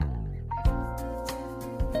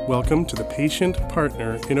Welcome to the Patient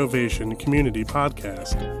Partner Innovation Community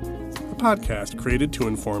Podcast, a podcast created to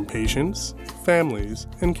inform patients, families,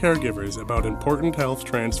 and caregivers about important health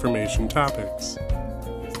transformation topics.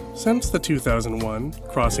 Since the 2001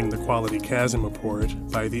 Crossing the Quality Chasm report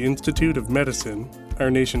by the Institute of Medicine, our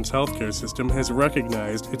nation's healthcare system has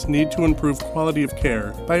recognized its need to improve quality of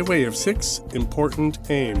care by way of 6 important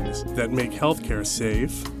aims that make healthcare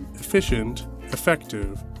safe, efficient,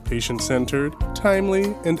 effective, patient-centered,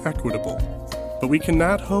 timely, and equitable. But we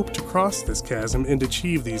cannot hope to cross this chasm and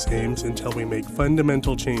achieve these aims until we make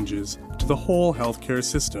fundamental changes to the whole healthcare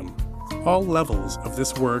system. All levels of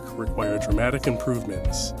this work require dramatic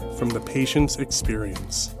improvements from the patient's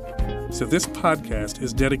experience. So this podcast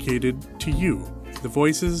is dedicated to you, the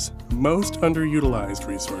voices most underutilized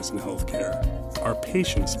resource in healthcare, our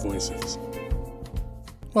patients' voices.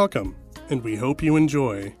 Welcome, and we hope you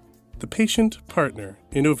enjoy the Patient Partner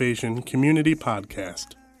Innovation Community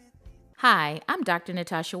Podcast. Hi, I'm Dr.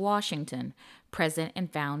 Natasha Washington, President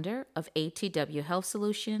and Founder of ATW Health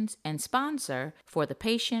Solutions and sponsor for the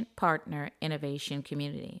Patient Partner Innovation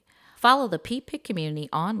Community. Follow the PPIC community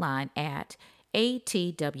online at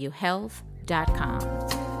atwhealth.com.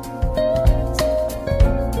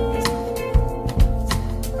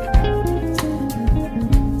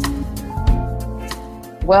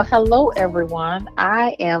 Well, hello, everyone.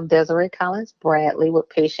 I am Desiree Collins Bradley with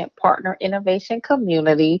Patient Partner Innovation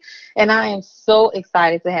Community, and I am so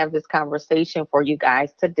excited to have this conversation for you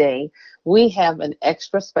guys today. We have an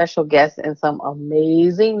extra special guest and some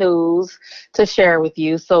amazing news to share with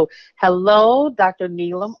you. So, hello, Dr.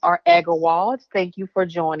 Neelam R. Agarwal. Thank you for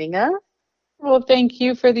joining us. Well, thank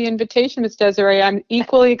you for the invitation, Ms. Desiree. I'm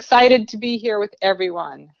equally excited to be here with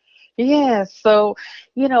everyone. Yes. So,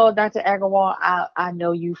 Dr. Agarwal, I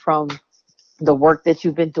know you from the work that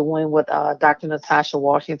you've been doing with Dr. Natasha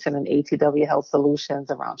Washington and ATW Health Solutions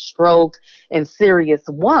around stroke and Sirius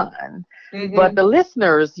One. Mm-hmm. But the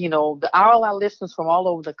listeners, all our listeners from all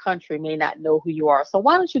over the country may not know who you are. So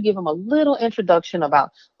why don't you give them a little introduction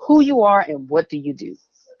about who you are and what do you do?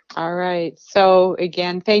 All right. So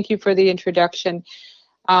again, thank you for the introduction.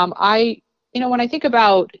 When I think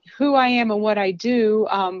about who I am and what I do,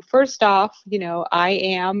 first off, I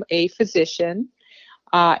am a physician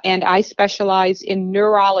and I specialize in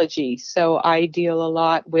neurology. So I deal a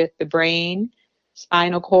lot with the brain,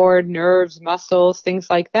 spinal cord, nerves, muscles, things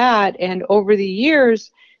like that. And over the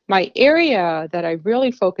years, my area that I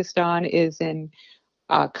really focused on is in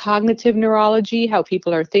cognitive neurology, how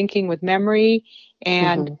people are thinking with memory,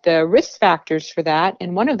 and the risk factors for that.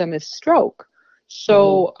 And one of them is stroke.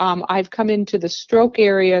 So I've come into the stroke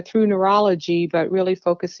area through neurology, but really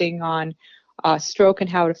focusing on stroke and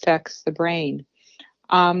how it affects the brain.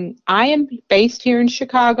 I am based here in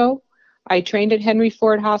Chicago. I trained at Henry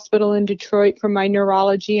Ford Hospital in Detroit for my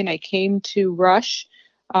neurology, and I came to Rush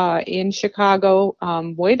in Chicago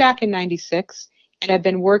way back in '96, and I've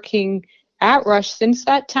been working at Rush since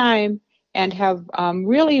that time and have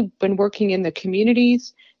really been working in the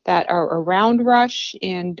communities that are around Rush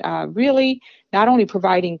and really not only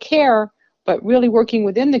providing care, but really working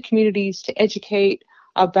within the communities to educate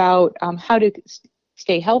about how to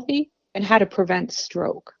stay healthy and how to prevent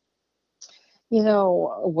stroke. I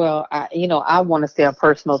want to say a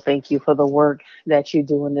personal thank you for the work that you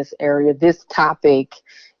do in this area. This topic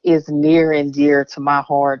is near and dear to my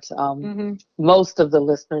heart. Most of the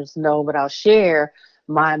listeners know, but I'll share.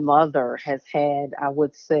 My mother has had, I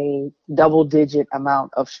would say, double-digit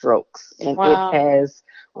amount of strokes, and It has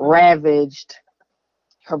ravaged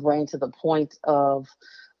her brain to the point of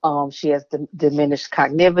she has diminished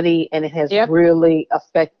cognitivity, and it has really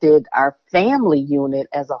affected our family unit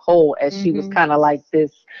as a whole, as she was kind of like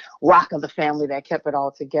this rock of the family that kept it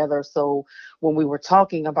all together. So when we were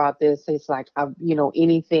talking about this, it's like,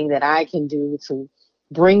 anything that I can do to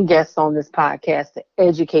bring guests on this podcast to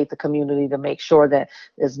educate the community, to make sure that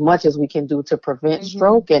as much as we can do to prevent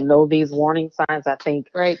stroke and know these warning signs, I think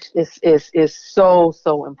is so,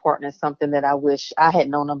 so important. It's something that I wish I had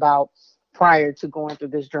known about prior to going through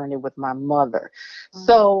this journey with my mother.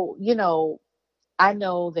 So, I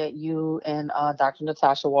know that you and Dr.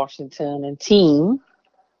 Natasha Washington and team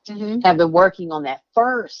have been working on that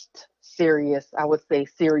first Sirius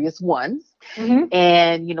One.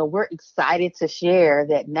 And, we're excited to share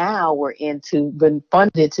that now we're been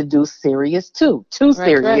funded to do Sirius Two. Two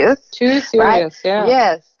Sirius. Right? Yeah.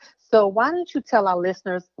 Yes. So why don't you tell our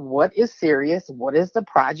listeners what is Sirius, what is the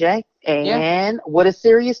project, and what is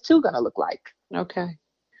Sirius 2 going to look like? Okay.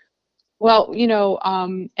 Well,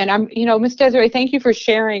 and I'm, Ms. Desiree, thank you for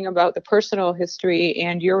sharing about the personal history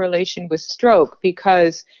and your relation with stroke,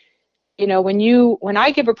 because when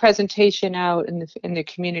I give a presentation out in the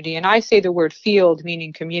community, and I say the word field,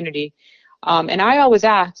 meaning community, and I always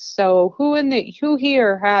ask, so who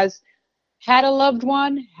here has had a loved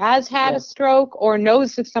one, has had a stroke, or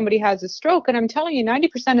knows if somebody has a stroke? And I'm telling you,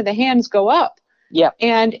 90% of the hands go up. Yeah.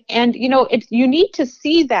 And you need to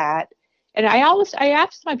see that. And I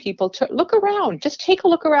ask my people to look around, just take a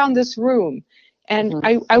look around this room. And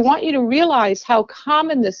I want you to realize how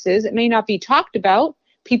common this is. It may not be talked about,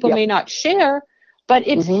 people may not share, but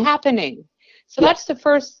it's happening. So that's the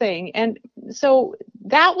first thing. And so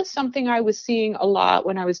that was something I was seeing a lot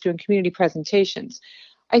when I was doing community presentations.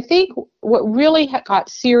 I think what really got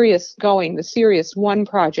Sirius going, the Sirius One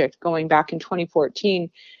project going back in 2014,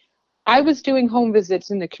 I was doing home visits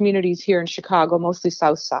in the communities here in Chicago, mostly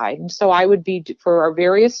South Side. And so I would be, for our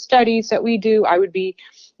various studies that we do, I would be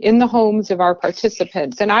in the homes of our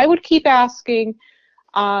participants. And I would keep asking,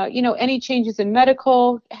 any changes in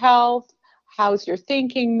medical health, how's your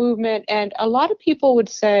thinking, movement? And a lot of people would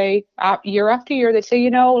say, year after year, they'd say,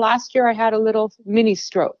 last year I had a little mini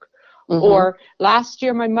stroke. Or last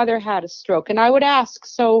year my mother had a stroke. And I would ask,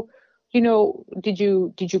 so, did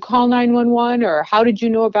you call 911, or how did you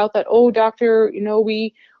know about that? Oh, doctor,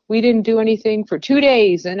 we didn't do anything for 2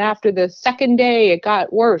 days. And after the second day, it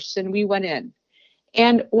got worse and we went in.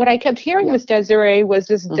 And what I kept hearing, Ms. Desiree, was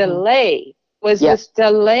this delay, this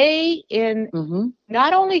delay in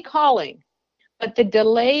not only calling, but the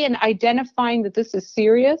delay in identifying that this is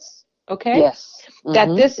serious. Okay. Yes.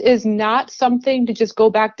 That this is not something to just go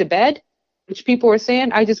back to bed, which people were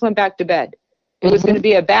saying, I just went back to bed. It was going to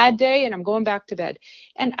be a bad day and I'm going back to bed.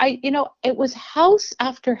 And it was house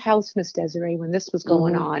after house, Miss Desiree, when this was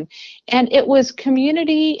going on. And it was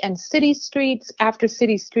community and city streets after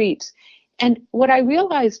city streets. And what I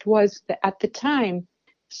realized was that at the time,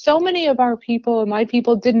 so many of our people and my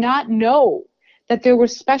people did not know that there were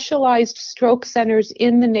specialized stroke centers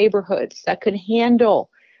in the neighborhoods that could handle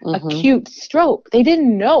acute stroke. They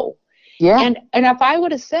didn't know. Yeah. And if I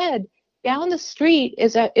would have said, down the street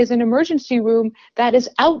is an emergency room that is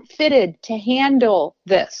outfitted to handle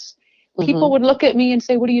this, people would look at me and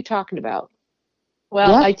say, what are you talking about?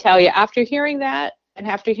 Well, I tell you, after hearing that, and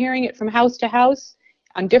after hearing it from house to house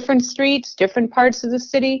on different streets, different parts of the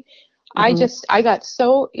city, I got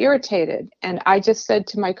so irritated. And I just said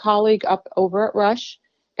to my colleague up over at Rush,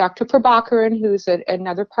 Dr. Prabhakaran, who's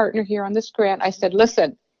another partner here on this grant, I said,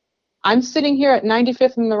 listen, I'm sitting here at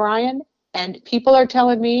 95th and Lorraine, and people are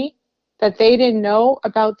telling me that they didn't know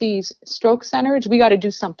about these stroke centers. We got to do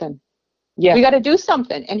something. Yeah. We got to do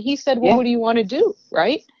something. And he said, well, what do you want to do?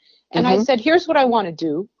 Right. And I said, here's what I want to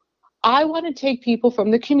do. I want to take people from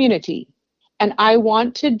the community, and I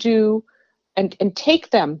want to do and take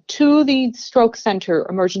them to the stroke center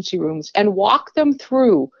emergency rooms and walk them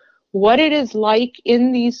through what it is like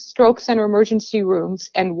in these stroke center emergency rooms,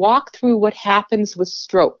 and walk through what happens with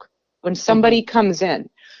stroke when somebody comes in.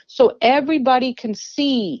 So everybody can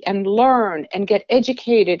see and learn and get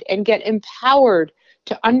educated and get empowered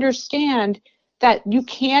to understand that you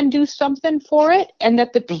can do something for it, and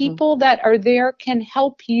that the people that are there can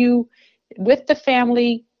help you with the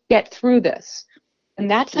family get through this. And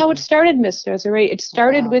that's how it started, Miss Desiree. It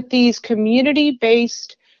started with these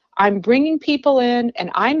community-based, I'm bringing people in and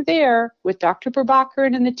I'm there with Dr.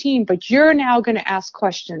 Prabhakaran and the team, but you're now going to ask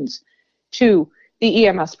questions to the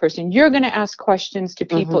EMS person. You're going to ask questions to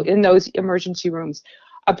people in those emergency rooms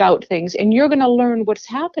about things, and you're going to learn what's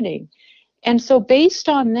happening. And so based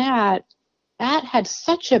on that had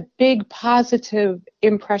such a big positive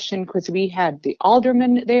impression, because we had the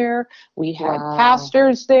aldermen there, we had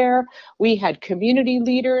pastors there, we had community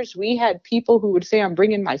leaders, we had people who would say, I'm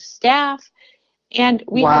bringing my staff. And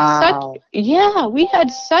we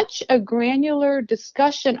had such a granular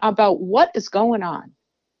discussion about what is going on.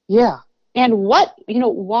 Yeah. And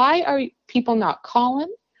why are people not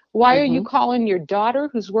calling? Why are you calling your daughter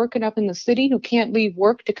who's working up in the city, who can't leave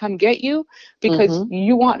work to come get you because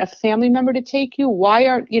you want a family member to take you? Why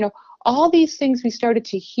aren't, all these things we started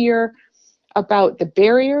to hear about the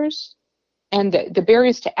barriers, and the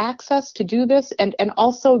barriers to access to do this, and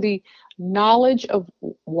also the knowledge of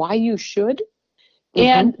why you should.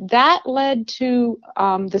 And that led to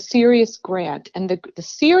the Sirius grant. And the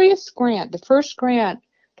Sirius grant, the first grant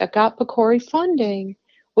that got PCORI funding,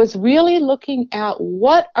 was really looking at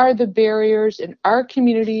what are the barriers in our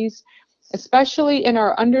communities, especially in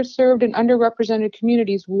our underserved and underrepresented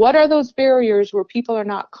communities. What are those barriers where people are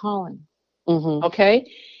not calling? Okay?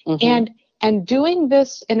 And doing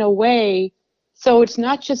this in a way, so it's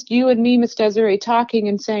not just you and me, Ms. Desiree, talking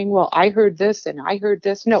and saying, well, I heard this and I heard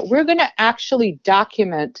this. No, we're going to actually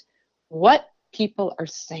document what people are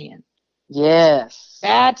saying. Yes.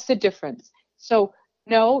 That's the difference. So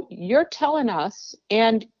no, you're telling us,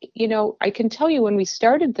 and I can tell you when we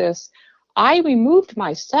started this, I removed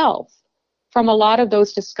myself from a lot of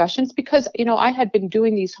those discussions because I had been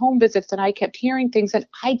doing these home visits and I kept hearing things and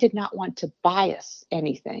I did not want to bias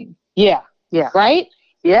anything. Yeah. Right?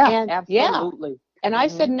 Yeah, and absolutely. And I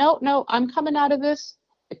said, no, I'm coming out of this.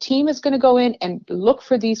 A team is going to go in and look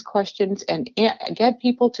for these questions and get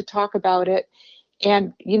people to talk about it.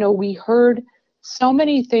 And, we heard so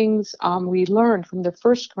many things we learned from the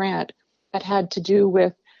first grant that had to do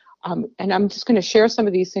with, and I'm just going to share some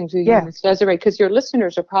of these things with you, Ms. Desiree, because your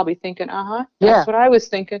listeners are probably thinking, that's what I was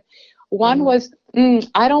thinking. One was,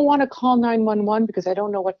 I don't want to call 911 because I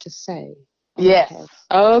don't know what to say. Yes.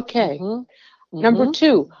 Okay. Number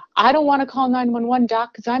two, I don't want to call 911,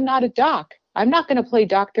 doc, because I'm not a doc. I'm not going to play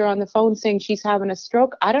doctor on the phone saying she's having a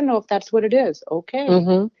stroke. I don't know if that's what it is.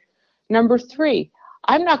 Okay. Number three,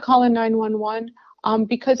 I'm not calling 911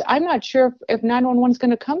 because I'm not sure if 911 is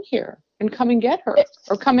going to come here and come and get her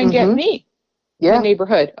or come and get me in the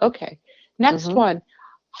neighborhood. Okay. Next one,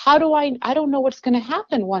 how do I don't know what's going to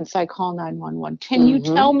happen once I call 911. Can you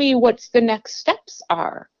tell me what's the next steps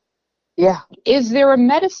are? Yeah. Is there a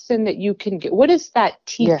medicine that you can get? What is that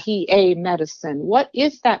TPA medicine? What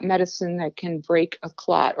is that medicine that can break a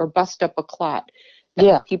clot or bust up a clot?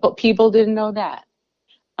 People didn't know that.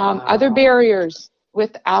 Other barriers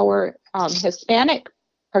with our Hispanic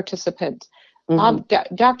participants.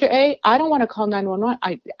 Dr. A, I don't want to call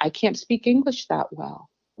 911. I can't speak English that well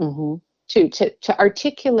to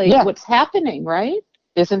articulate what's happening, right?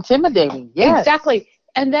 It's intimidating. Yes. Exactly.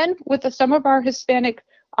 And then with some of our Hispanic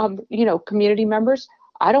community members,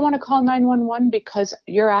 I don't want to call 911 because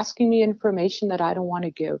you're asking me information that I don't want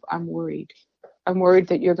to give. I'm worried. I'm worried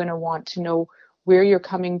that you're going to want to know where you're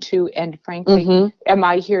coming to, and frankly, am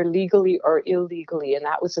I here legally or illegally? And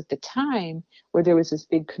that was at the time where there was this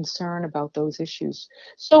big concern about those issues.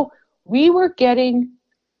 So we were getting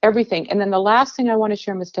everything. And then the last thing I want to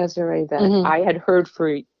share, Ms. Desiree, that I had heard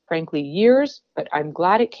for, frankly, years, but I'm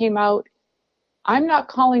glad it came out. I'm not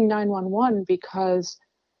calling 911 because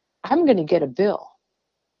I'm going to get a bill.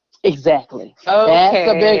 Exactly. Okay.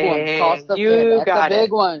 That's a big one. Cost of care. That's a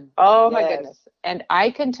big one. Oh, my goodness. And I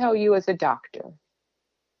can tell you as a doctor,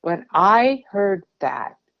 when I heard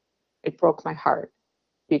that, it broke my heart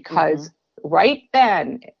because right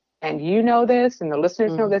then, and you know this, and the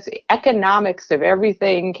listeners know this, the economics of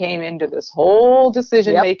everything came into this whole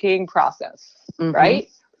decision-making process, right?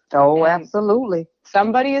 Oh, and absolutely.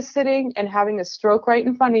 Somebody is sitting and having a stroke right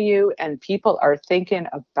in front of you, and people are thinking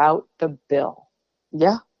about the bill.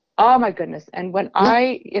 Yeah. Oh my goodness. And when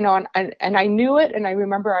I, and I knew it, and I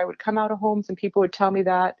remember I would come out of homes and people would tell me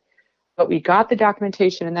that, but we got the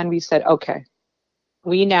documentation and then we said, okay,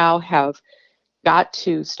 we now have got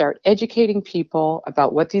to start educating people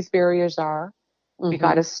about what these barriers are. We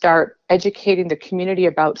got to start educating the community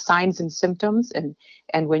about signs and symptoms. And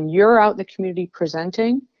when you're out in the community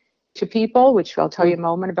presenting to people, which I'll tell you a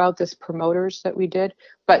moment about this promoters that we did,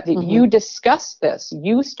 but that you discuss this,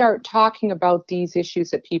 you start talking about these issues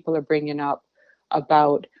that people are bringing up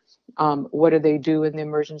about what do they do in the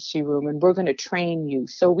emergency room, and we're going to train you.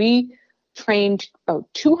 So we trained about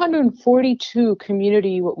 242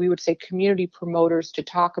 what we would say community promoters to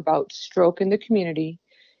talk about stroke in the community.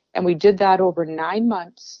 And we did that over 9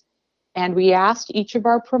 months. And we asked each of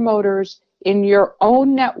our promoters, in your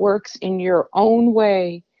own networks, in your own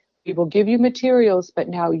way, we will give you materials, but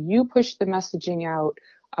now you push the messaging out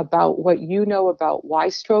about what you know about why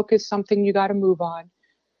stroke is something you got to move on.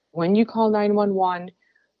 When you call 911,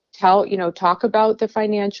 talk about the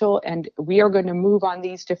financial, and we are going to move on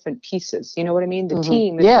these different pieces. You know what I mean? The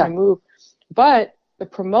team is going to move. But the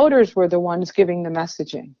promoters were the ones giving the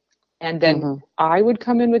messaging. And then I would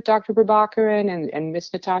come in with Dr. Prabhakaran and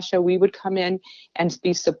Miss Natasha. We would come in and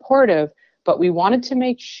be supportive, but we wanted to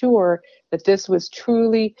make sure that this was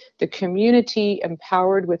truly the community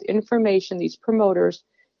empowered with information, these promoters,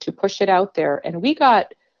 to push it out there. And we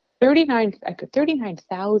got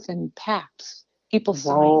 39,000 packs. People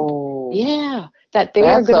signed. Yeah. That they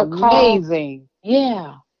are going to call. Amazing.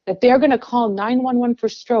 Yeah. That they're going to call 911 for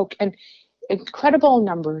stroke. And incredible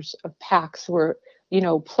numbers of packs were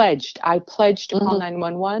pledged. I pledged to call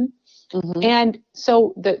 911. And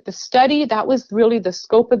so the study, that was really the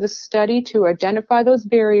scope of the study, to identify those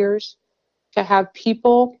barriers, to have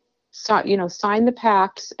people sign the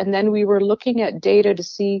packs. And then we were looking at data to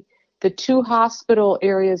see the 2 hospital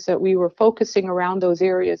areas that we were focusing around, those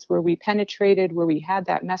areas where we penetrated, where we had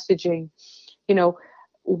that messaging.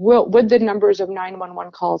 Would the numbers of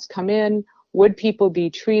 911 calls come in? Would people be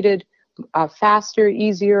treated? faster,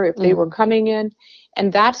 easier if they were coming in.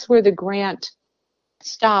 And that's where the grant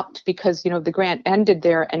stopped, because, the grant ended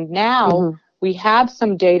there. And now we have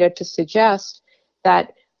some data to suggest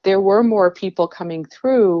that there were more people coming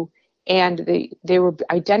through, and they were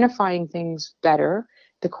identifying things better.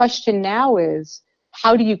 The question now is,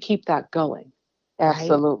 how do you keep that going?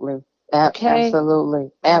 Absolutely. Right? Okay. Absolutely.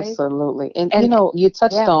 Right? Absolutely. And you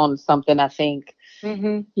touched on something, I think,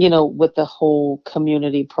 with the whole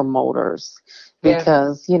community promoters,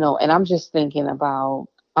 because, and I'm just thinking about,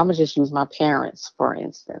 I'm going to just use my parents, for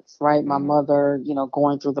instance, right? My mother,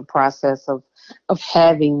 going through the process of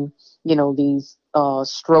having, these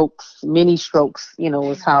strokes, mini strokes,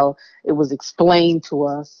 is how it was explained to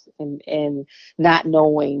us, and not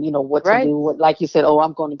knowing, what to do. Like you said,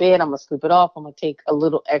 I'm going to bed, I'm going to sleep it off, I'm going to take a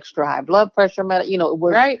little extra high blood pressure medicine. It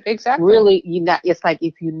was exactly. Really, it's like,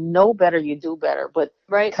 if you know better, you do better. But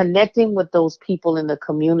connecting with those people in the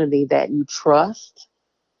community that you trust,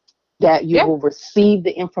 that you will receive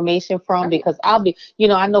the information from, because I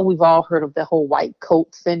know we've all heard of the whole white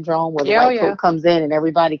coat syndrome, where the white coat comes in and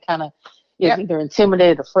everybody kind of is either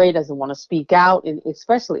intimidated, afraid, doesn't want to speak out. And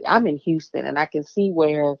especially, I'm in Houston, and I can see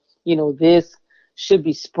where, this should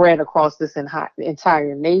be spread across this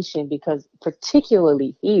entire nation, because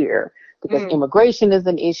particularly here, because immigration is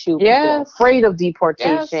an issue, people are afraid of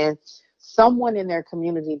deportation. Someone in their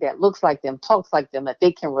community that looks like them, talks like them, that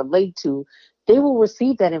they can relate to, they will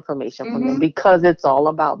receive that information from them, because it's all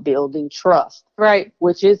about building trust,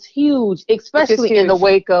 which is huge, especially in the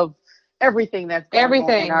wake of everything that's going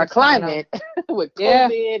on in our climate with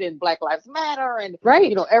COVID and Black Lives Matter, and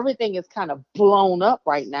everything is kind of blown up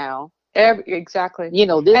right now. Exactly.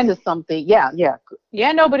 This is something.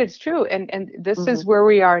 No, but it's true, and this is where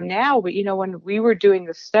we are now. But when we were doing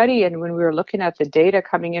the study, and when we were looking at the data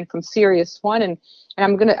coming in from Sirius One, and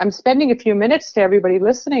I'm spending a few minutes to everybody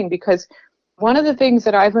listening, because one of the things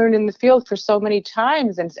that I've learned in the field for so many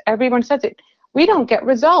times, and everyone says it, we don't get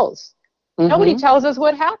results. Nobody tells us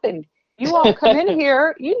what happened. You all come in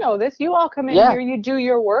here, you know this, you all come in here, you do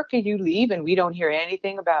your work, and you leave, and we don't hear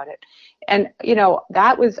anything about it. And,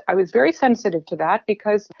 I was very sensitive to that,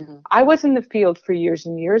 because I was in the field for years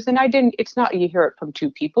and years, and it's not you hear it from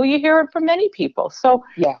two people, you hear it from many people. So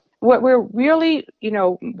what we're really,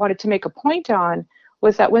 wanted to make a point on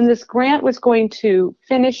was that when this grant was going to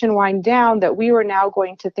finish and wind down, that we were now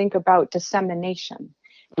going to think about dissemination.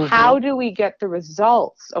 How do we get the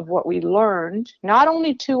results of what we learned, not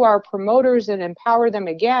only to our promoters and empower them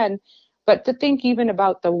again, but to think even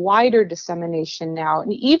about the wider dissemination now,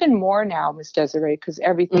 and even more now, Ms. Desiree, because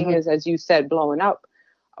everything is, as you said, blowing up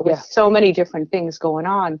with so many different things going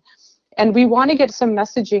on. And we want to get some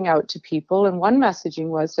messaging out to people. And one messaging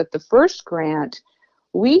was that the first grant,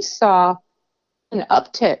 we saw an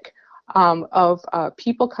uptick of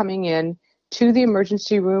people coming in to the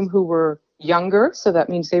emergency room who were younger. So that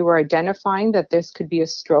means they were identifying that this could be a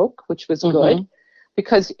stroke, which was good,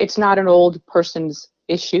 because it's not an old person's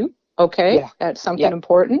issue. Okay, that's something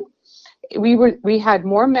important. We had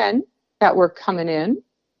more men that were coming in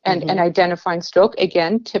and identifying stroke.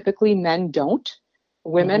 Again, typically men don't.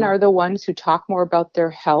 Women are the ones who talk more about their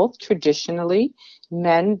health traditionally.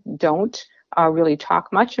 Men don't really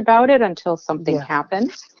talk much about it until something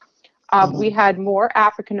happens. We had more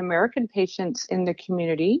African American patients in the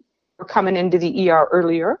community were coming into the ER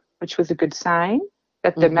earlier, which was a good sign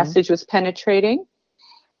that the message was penetrating.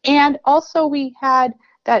 And also we had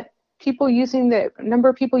that number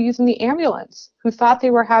of people using the ambulance who thought they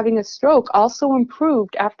were having a stroke also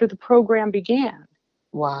improved after the program began.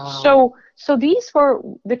 Wow. So these were,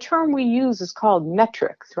 the term we use is called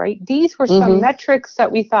metrics, right? These were some metrics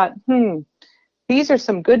that we thought, these are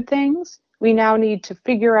some good things. We now need to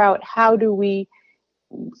figure out, how do we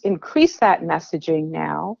increase that messaging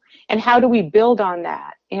now, and how do we build on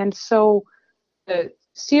that? And so the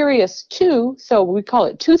Sirius 2, so we call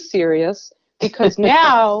it 2 Sirius, because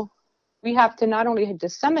now we have to not only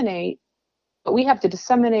disseminate, but we have to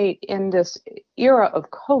disseminate in this era of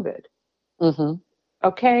COVID.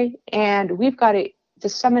 Okay, and we've got to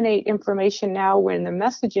disseminate information now when the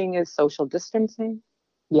messaging is social distancing.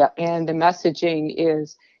 And the messaging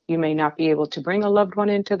is, you may not be able to bring a loved one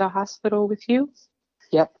into the hospital with you.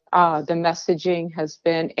 The messaging has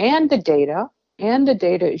been, and the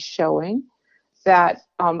data is showing that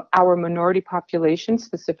our minority populations,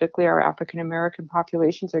 specifically our African American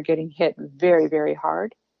populations, are getting hit very, very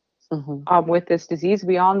hard with this disease.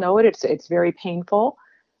 We all know it. It's very painful.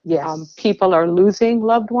 People are losing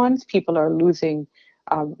loved ones. People are losing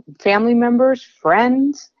family members,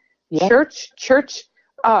 friends, church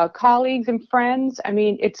colleagues and friends. I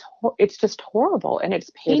mean, it's just horrible and it's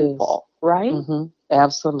painful, right? Mm-hmm.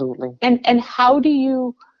 Absolutely. And how do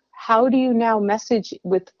you now message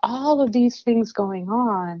with all of these things going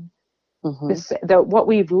on? What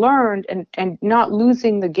we've learned and not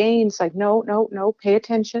losing the gains, like no, pay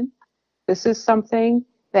attention. This is something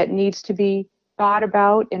that needs to be thought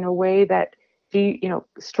about in a way that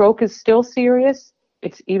stroke is still serious.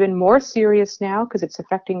 It's even more serious now because it's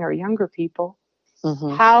affecting our younger people.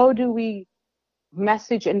 How do we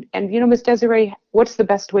message and Ms. Desiree, what's the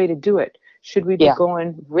best way to do it? Should we be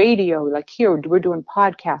going radio, like here we're doing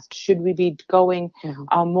podcasts? Should we be going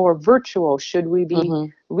more virtual? Should we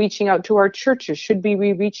be reaching out to our churches? Should we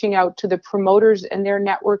be reaching out to the promoters and their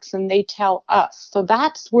networks and they tell us? So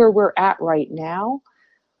that's where we're at right now,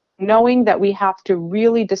 knowing that we have to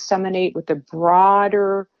really disseminate with a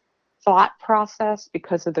broader thought process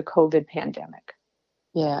because of the COVID pandemic.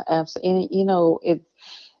 Yeah, absolutely. And,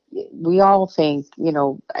 we all think,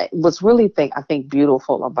 what's really I think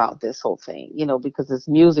beautiful about this whole thing, because it's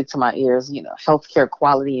music to my ears, healthcare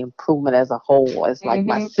quality improvement as a whole. It's like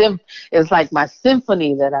my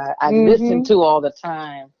symphony that I listen to all the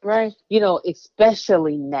time. Right.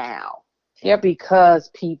 Especially now. Yep. Because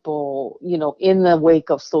people, in the wake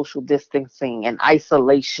of social distancing and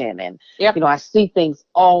isolation and, I see things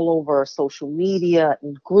all over social media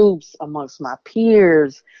and groups amongst my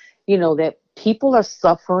peers, that people are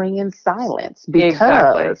suffering in silence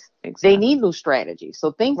because they need new strategies.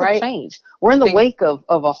 So things have changed. We're in the wake of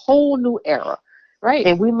a whole new era. Right.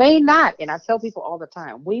 And we may not, and I tell people all the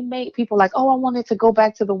time, people like, oh, I want it to go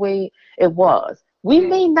back to the way it was. We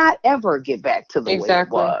may not ever get back to the way it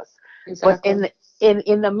was. Exactly. But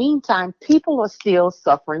in the meantime, people are still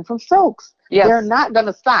suffering from strokes. Yes. They're not going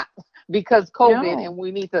to stop because COVID, and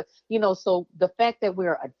we need to, so the fact that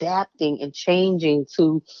we're adapting and changing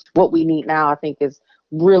to what we need now, I think is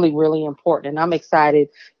really, really important. And I'm excited,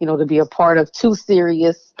 to be a part of 2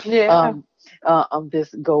 Serious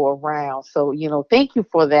this go around. So, thank you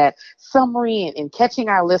for that summary and catching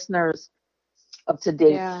our listeners up to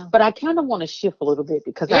date. But I kind of want to shift a little bit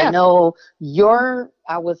because I know your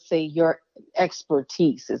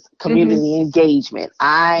expertise is community engagement.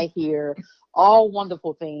 I hear all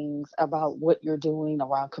wonderful things about what you're doing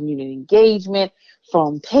around community engagement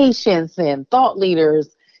from patients and thought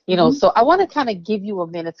leaders, so I want to kind of give you a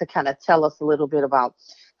minute to kind of tell us a little bit about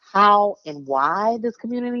how and why does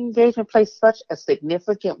community engagement play such a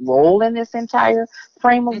significant role in this entire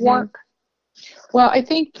frame of work? Well, I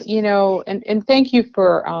think, and thank you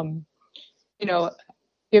for,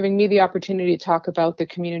 giving me the opportunity to talk about the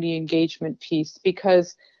community engagement piece,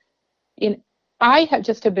 because I've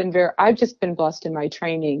just been blessed in my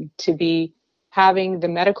training to be having the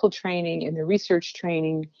medical training and the research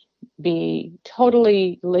training be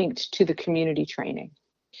totally linked to the community training.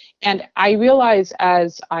 And I realize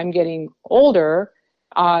as I'm getting older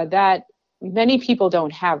that many people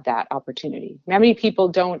don't have that opportunity. Many people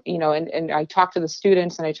don't, and I talk to the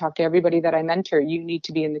students and I talk to everybody that I mentor, you need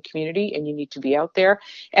to be in the community and you need to be out there.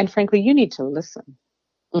 And frankly, you need to listen.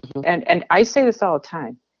 And I say this all the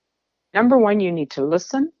time. Number one, you need to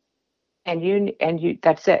listen, and you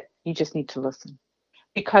that's it. You just need to listen,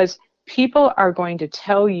 because people are going to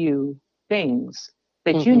tell you things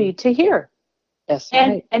that you need to hear. That's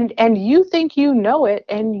right. And you think you know it,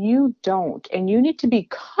 and you don't. And you need to be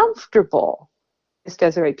comfortable. Ms.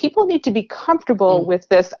 Desiree, people need to be comfortable with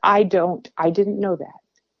this. I didn't know that.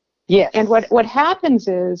 Yes. And what happens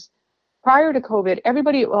is, prior to COVID,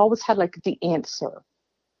 everybody always had like the answer.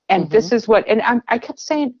 And this is what, and I kept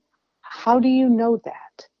saying, how do you know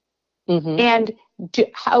that? And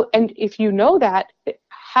and if you know that,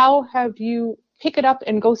 how have you pick it up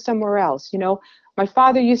and go somewhere else? My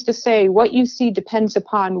father used to say, what you see depends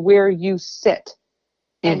upon where you sit.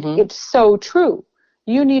 And it's so true.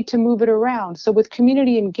 You need to move it around. So with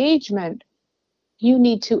community engagement, you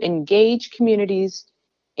need to engage communities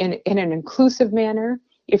in an inclusive manner.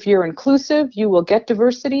 If you're inclusive, you will get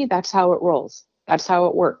diversity. That's how it rolls. That's how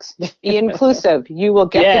it works. Be inclusive. You will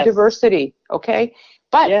get the diversity. Okay.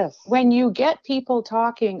 But when you get people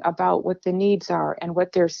talking about what the needs are and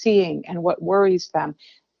what they're seeing and what worries them,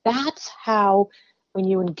 that's how, when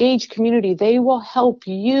you engage community, they will help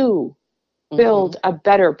you build a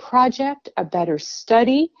better project, a better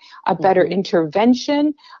study, a better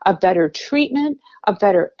intervention, a better treatment, a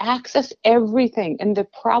better access, everything. And the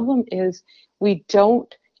problem is we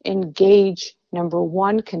don't engage, number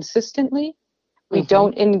one, consistently. We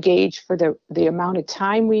don't engage for the amount of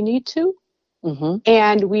time we need to.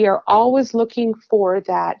 And we are always looking for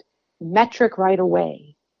that metric right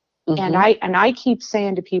away. And I keep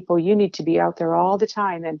saying to people, you need to be out there all the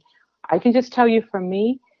time. And I can just tell you from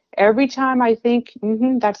me, every time I think,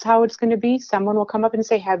 that's how it's going to be, someone will come up and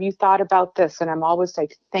say, have you thought about this? And I'm always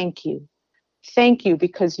like, thank you. Thank you,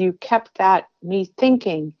 because you kept me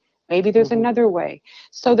thinking, maybe there's another way.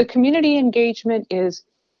 So the community engagement is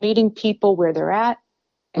meeting people where they're at.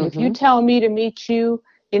 And if you tell me to meet you,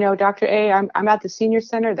 Dr. A, I'm at the senior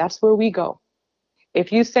center, that's where we go.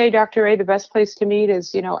 If you say, Dr. A, the best place to meet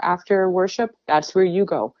is, after worship, that's where you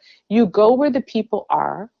go. You go where the people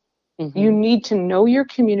are. You need to know your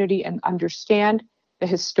community and understand the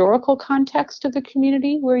historical context of the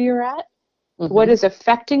community where you're at, what is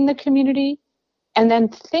affecting the community, and then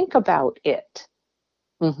think about it,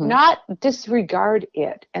 not disregard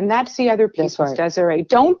it. And that's the other piece, right, Desiree.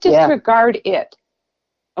 Don't disregard it.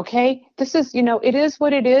 Okay, this is, it is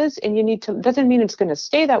what it is, and you need to, doesn't mean it's going to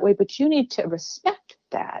stay that way, but you need to respect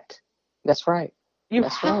that. That's right. You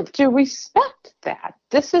have to respect that.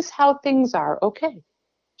 This is how things are. Okay,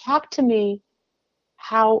 talk to me.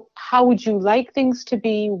 How would you like things to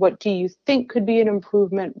be? What do you think could be an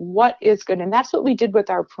improvement? What is good? And that's what we did with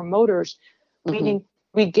our promoters, meaning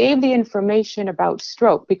we gave the information about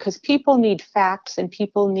stroke, because people need facts and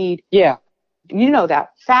people need, that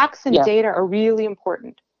facts and data are really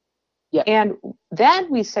important. Yeah. And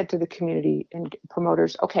then we said to the community and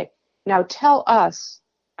promoters, okay, now tell us,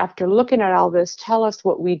 after looking at all this, tell us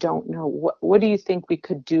what we don't know. What do you think we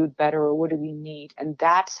could do better, or what do we need? And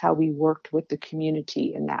that's how we worked with the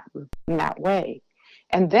community in that way.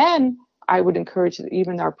 And then I would encourage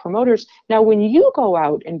even our promoters, now when you go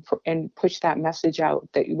out and push that message out,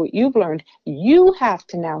 that what you've learned, you have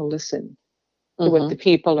to now listen to what the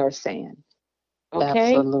people are saying.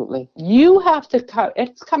 Okay? Absolutely. You have to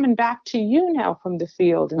it's coming back to you now from the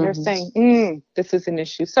field, and they're saying, this is an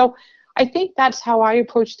issue. So I think that's how I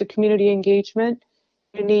approach the community engagement.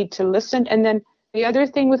 You need to listen. And then the other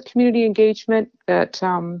thing with community engagement that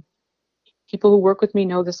people who work with me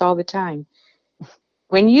know this all the time.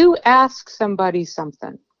 When you ask somebody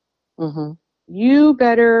something, you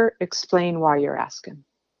better explain why you're asking.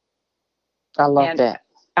 I love that.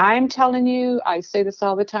 I'm telling you, I say this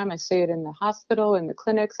all the time. I say it in the hospital, in the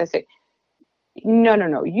clinics. I say,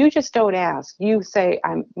 no. You just don't ask. You say,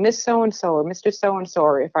 I'm Miss So-and-so or Mr. So-and-so,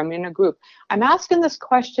 or if I'm in a group, I'm asking this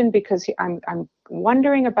question because I'm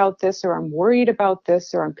wondering about this, or I'm worried about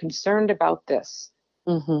this, or I'm concerned about this.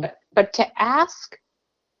 But to ask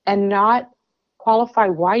and not qualify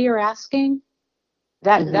why you're asking,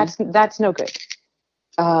 that's no good.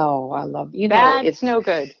 Oh, I love it's no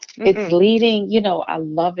good. It's leading, I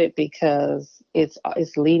love it because it's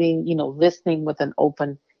leading, listening with an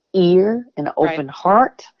open ear and an open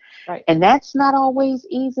heart. Right. And that's not always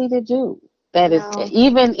easy to do. That is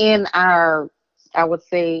even in our, I would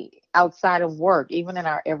say, outside of work, even in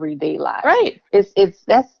our everyday life. Right.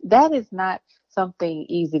 That is not something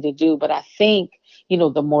easy to do. But I think,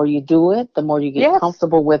 the more you do it, the more you get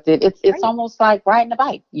comfortable with it. It's almost like riding a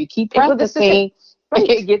bike. You keep practicing.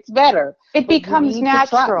 It gets better. It becomes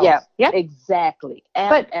natural. Yeah, exactly.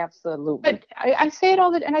 Absolutely. But I say it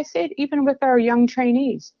all and I say it even with our young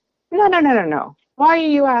trainees. No. Why are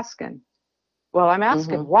you asking? Well, I'm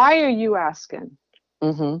asking. Why are you asking?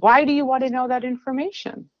 Why do you want to know that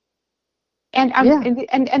information? And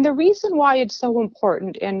and the reason why it's so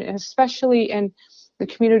important, and especially in the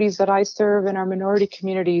communities that I serve, in our minority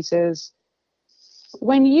communities, is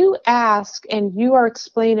when you ask and you are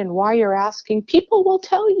explaining why you're asking, people will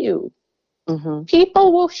tell you.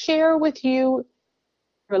 People will share with you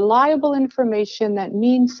reliable information that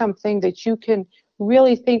means something that you can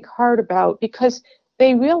really think hard about, because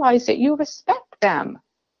they realize that you respect them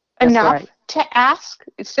enough to ask.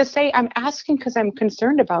 It's to say, I'm asking because I'm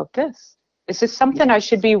concerned about this. Is this something I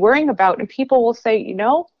should be worrying about? And people will say,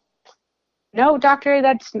 no, Dr. A,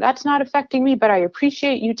 that's not affecting me, but I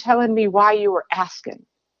appreciate you telling me why you were asking.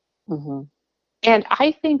 And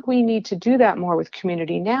I think we need to do that more with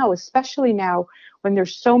community now, especially now when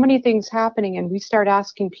there's so many things happening, and we start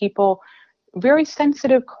asking people very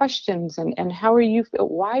sensitive questions. And how are you?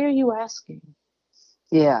 Why are you asking?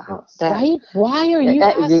 Yeah. Right? Why are you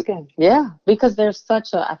asking? Yeah, because there's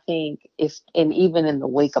such a, I think, and even in the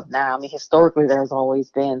wake of now, I mean, historically, there's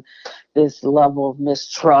always been this level of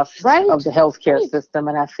mistrust of the healthcare system.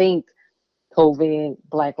 And I think COVID,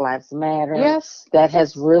 Black Lives Matter, that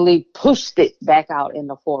has really pushed it back out in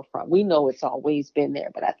the forefront. We know it's always been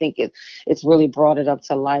there, but I think it's really brought it up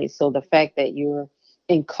to light. So the fact that you're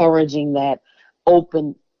encouraging that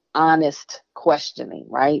open, honest questioning,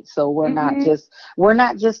 right? So we're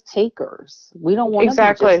not just takers. We don't want to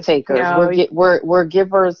be just takers. No, we're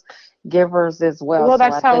givers as well. Well,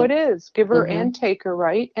 that's how it is, giver and taker,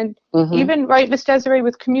 right? And even Miss Desiree,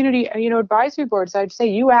 with community, advisory boards, I'd say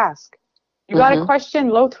you ask. You got a question,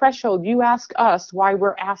 low threshold, you ask us why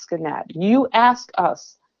we're asking that. You ask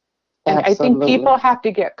us. And Absolutely. I think people have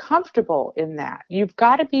to get comfortable in that. You've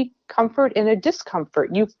got to be comfort in a discomfort.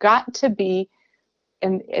 You've got to be,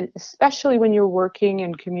 and especially when you're working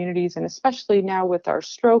in communities, and especially now with our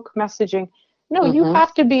stroke messaging, no, you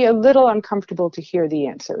have to be a little uncomfortable to hear the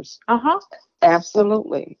answers.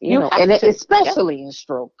 Absolutely. You know, and especially in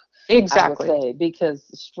stroke. Exactly. I would say, because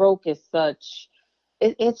stroke is such,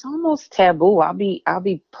 it's almost taboo. I'll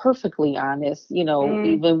be perfectly honest. You know,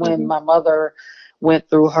 even when my mother went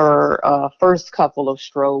through her first couple of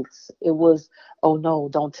strokes, it was, oh no,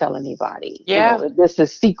 don't tell anybody. Yeah. You know, this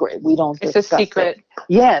is secret. We don't discuss It's a secret. it.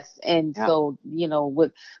 Yes. And so, you know,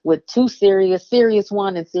 with two serious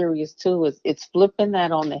one and serious two, it's flipping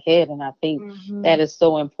that on the head. And I think that is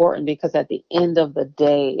so important, because at the end of the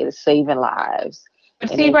day, it's saving lives. But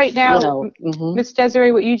see, right now, Ms.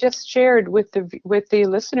 Desiree, what you just shared with the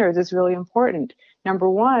listeners is really important. Number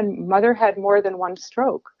one, mother had more than one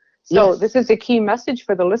stroke. So this is a key message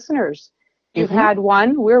for the listeners. You've had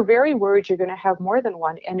one. We're very worried you're going to have more than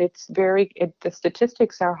one. And the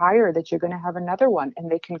statistics are higher that you're going to have another one, and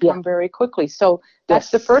they can come very quickly. So that's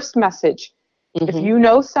the first message. If you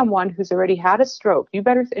know someone who's already had a stroke, you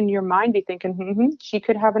better in your mind be thinking, she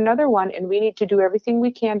could have another one, and we need to do everything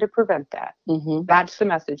we can to prevent that. That's the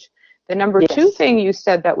message. The number two thing you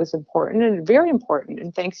said that was important, and very important,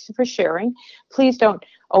 and thanks for sharing. Please don't,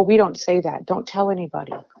 we don't say that. Don't tell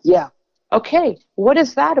anybody. Yeah. Okay, what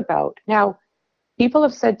is that about? Now, people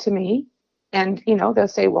have said to me, and, you know, they'll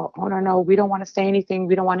say, well, oh, no, we don't want to say anything.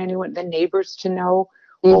 We don't want anyone, the neighbors, to know.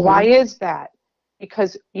 Well, why is that?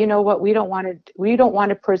 Because, you know what, we don't want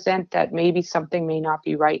to present that maybe something may not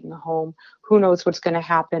be right in the home. Who knows what's going to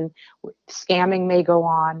happen? Scamming may go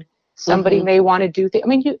on. Somebody may want to do things. I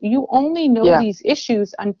mean, you only know these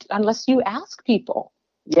issues unless you ask people.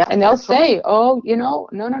 Yeah. And they'll say, oh, you know,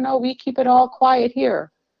 no, we keep it all quiet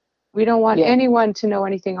here. We don't want anyone to know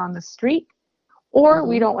anything on the street, or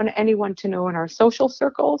we don't want anyone to know in our social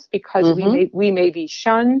circles, because we may be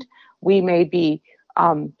shunned. We may be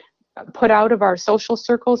put out of our social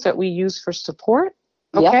circles that we use for support.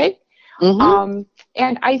 Okay. And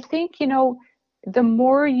I think, you know, the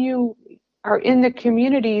more you are in the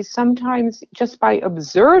community, sometimes just by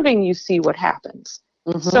observing, you see what happens.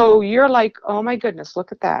 So you're like, oh my goodness,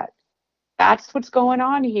 look at that. That's what's going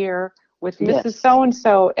on here with Mrs.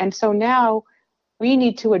 So-and-so. And so now we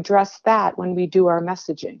need to address that when we do our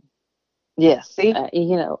messaging. Yes. See?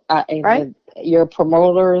 You know, your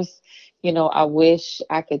promoters, you know, I wish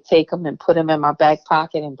I could take them and put them in my back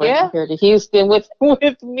pocket and bring them here to Houston with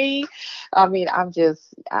me. I mean,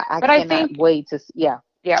 I cannot wait to,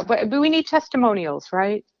 but we need testimonials,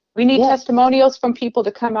 right? We need testimonials from people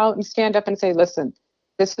to come out and stand up and say, listen,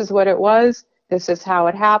 this is what it was. This is how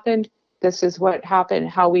it happened. This is what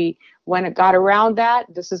happened, when it got around that,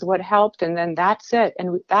 this is what helped, and then that's it.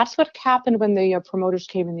 And that's what happened when the promoters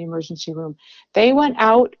came in the emergency room. They went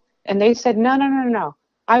out and they said, no.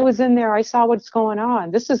 I was in there. I saw what's going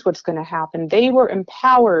on. This is what's going to happen. They were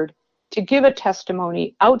empowered to give a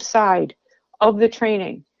testimony outside of the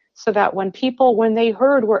training, so that when they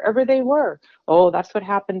heard wherever they were, oh, that's what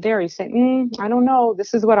happened there. You say, I don't know.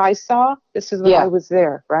 This is what I saw. This is what I was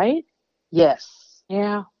there, right? Yes.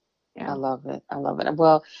 Yeah. I love it.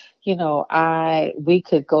 Well, you know, we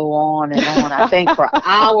could go on and on, I think, for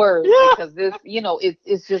hours, because this, you know,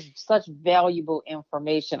 it's just such valuable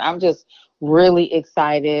information. I'm just really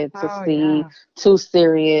excited to see Too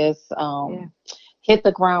Serious hit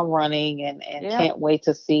the ground running, and can't wait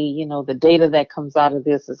to see, you know, the data that comes out of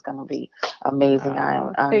this is going to be amazing.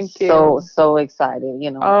 I'm so excited.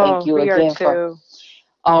 You know, thank you again for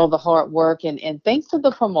all the hard work, and thanks to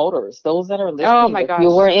the promoters, those that are listening. Oh my gosh.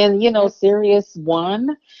 You were in, you know, Serious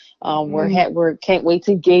 1. We're can't wait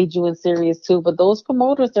to engage you in Serious 2. But those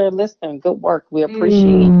promoters that are listening, good work. We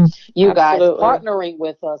appreciate you guys partnering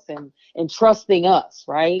with us and trusting us,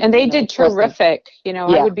 right? And they did terrific. You know,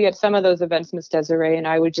 I would be at some of those events, Ms. Desiree, and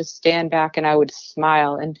I would just stand back and I would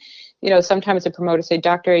smile. And you know, sometimes the promoter say,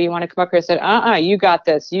 Doctor, you want to come up here? I said, you got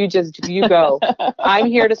this. You go. I'm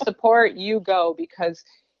here to support, you go. Because,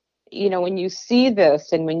 you know, when you see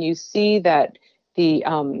this, and when you see that the,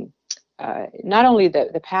 not only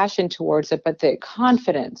the passion towards it, but the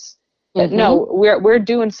confidence that no, we're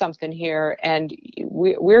doing something here, and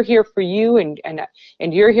we're here for you, and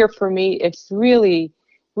you're here for me. It's really,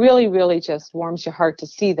 really, really just warms your heart to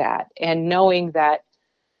see that, and knowing that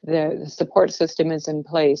the support system is in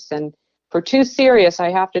place. And for Too Serious, I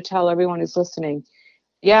have to tell everyone who's listening,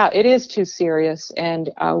 it is Too Serious, and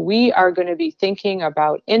we are going to be thinking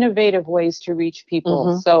about innovative ways to reach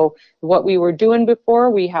people. So what we were doing before,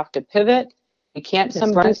 we have to pivot. We can't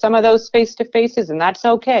do some of those face-to-faces, and that's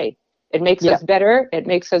okay. It makes us better. It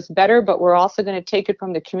makes us better, but we're also going to take it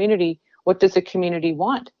from the community. What does the community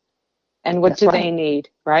want? And what do they need,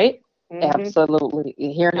 right? Absolutely.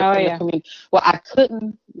 Hearing it from the community. Well, I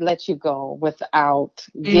couldn't let you go without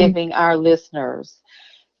giving our listeners,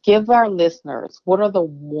 what are the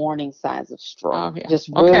warning signs of stroke? Just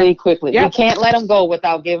really quickly. We can't let them go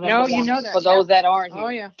without giving them for those that aren't here. Oh,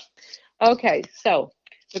 yeah. Okay, so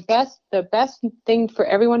the best thing for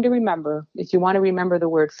everyone to remember is you want to remember the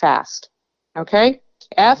word fast. Okay?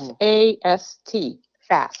 F-A-S-T,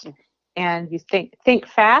 fast. And you think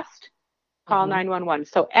fast, call 911.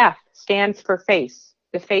 So F stands for face.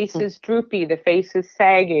 The face is droopy. The face is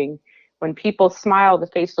sagging. When people smile, the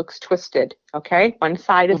face looks twisted. Okay? One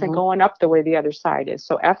side isn't going up the way the other side is.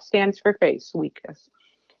 So F stands for face, weakness.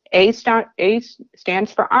 A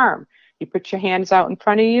stands for arm. You put your hands out in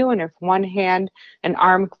front of you, and if an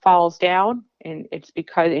arm falls down, and it's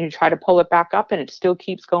because you try to pull it back up and it still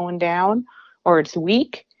keeps going down, or it's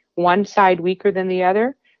weak, one side weaker than the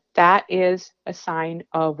other, that is a sign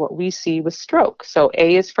of what we see with stroke. So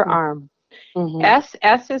A is for arm. S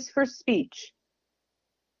is for speech.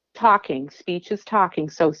 Talking. Speech is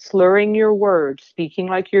talking. So slurring your words, speaking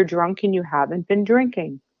like you're drunk and you haven't been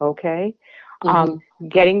drinking. Okay?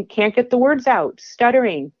 Can't get the words out,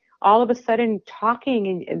 stuttering. All of a sudden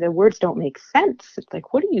talking and the words don't make sense. It's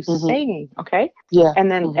like, what are you saying? Okay? Yeah.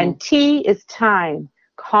 And then and T is time.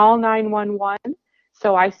 Call 911.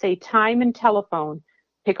 So I say time and telephone.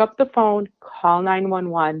 Pick up the phone, call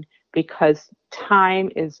 911, because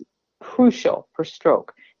time is crucial for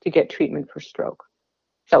stroke, to get treatment for stroke.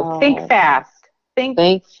 So think fast. Think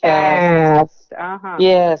fast.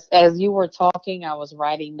 Yes, as you were talking, I was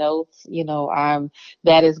writing notes.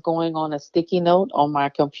 That is going on a sticky note on my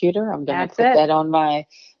computer. I'm going to put that on my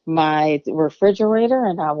refrigerator,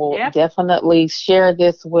 and I will definitely share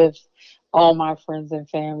this with all my friends and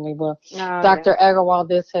family. Well, Dr. Agarwal,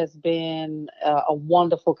 this has been a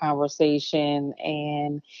wonderful conversation,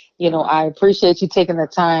 and I appreciate you taking the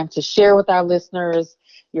time to share with our listeners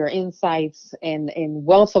your insights and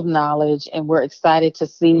wealth of knowledge, and we're excited to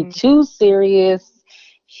see 2 Sirius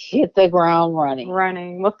hit the ground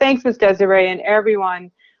running. Well, thanks, Ms. Desiree, and everyone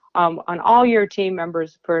on all your team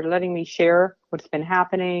members for letting me share what's been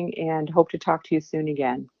happening, and hope to talk to you soon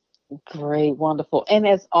again. Great, wonderful. And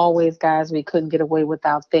as always, guys, we couldn't get away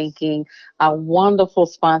without thanking our wonderful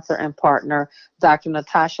sponsor and partner, Dr.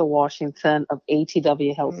 Natasha Washington of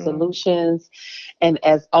ATW Health Solutions. And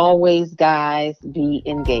as always, guys, be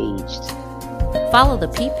engaged. Follow the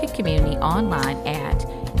PPIC community online at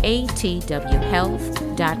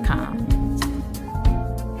atwhealth.com.